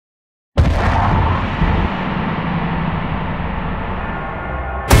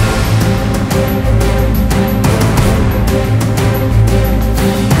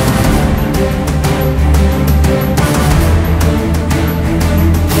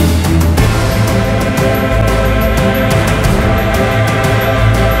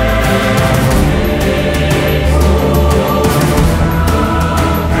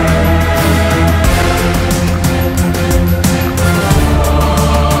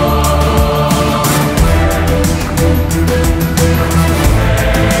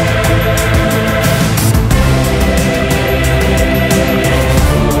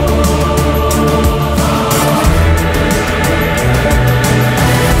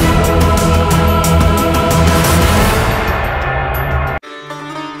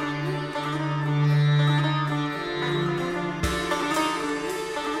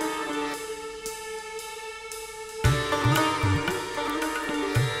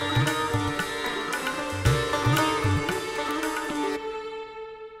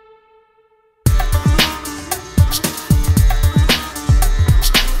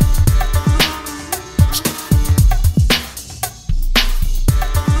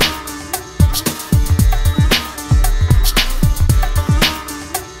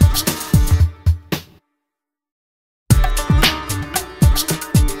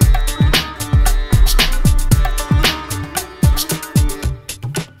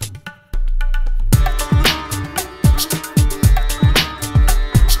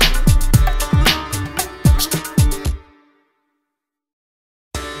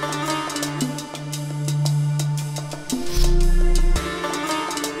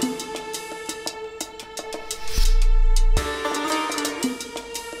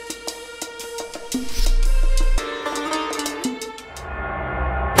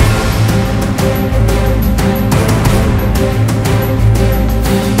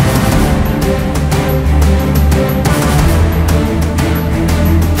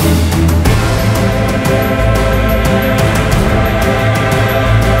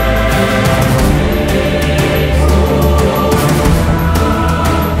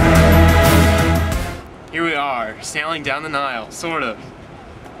sailing down the Nile, sort of.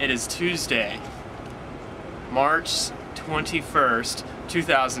 It is Tuesday, March 21st,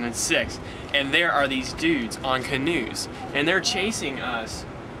 2006, and there are these dudes on canoes, and they're chasing us.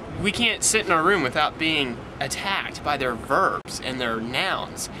 We can't sit in our room without being attacked by their verbs and their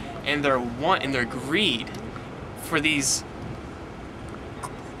nouns and their want and their greed for these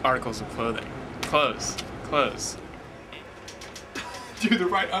articles of clothing. Clothes. Dude, they're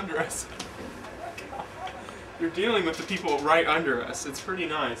right under us. You're dealing with the people right under us. It's pretty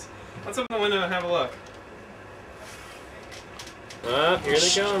nice. Let's open the window and have a look. Here they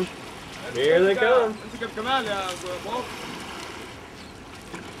come. Here they come.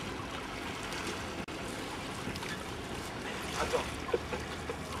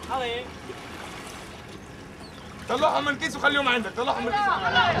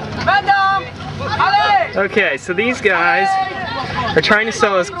 Okay, so these guys are trying to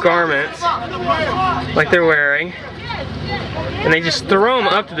sell us garments like they're wearing, and they just throw them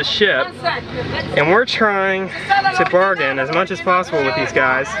up to the ship, and we're trying to bargain as much as possible with these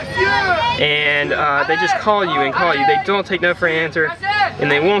guys, and they just call you and call you. They don't take no for an answer,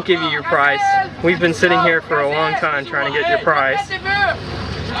 and they won't give you your price. We've been sitting here for a long time trying to get your price,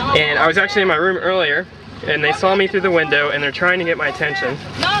 and I was actually in my room earlier, and they saw me through the window, and they're trying to get my attention.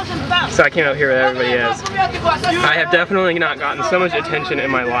 So I came out here where everybody is. I have definitely not gotten so much attention in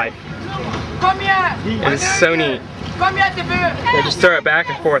my life. It is so neat. They just throw it back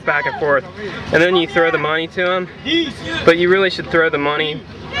and forth, and then you throw the money to them. But you really should throw the money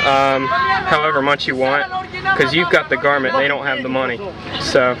however much you want, because you've got the garment, they don't have the money.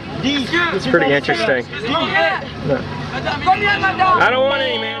 So it's pretty interesting. I don't want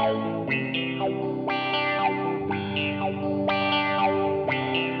any, man.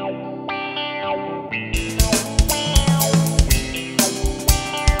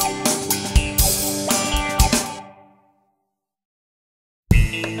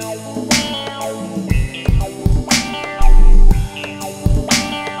 No.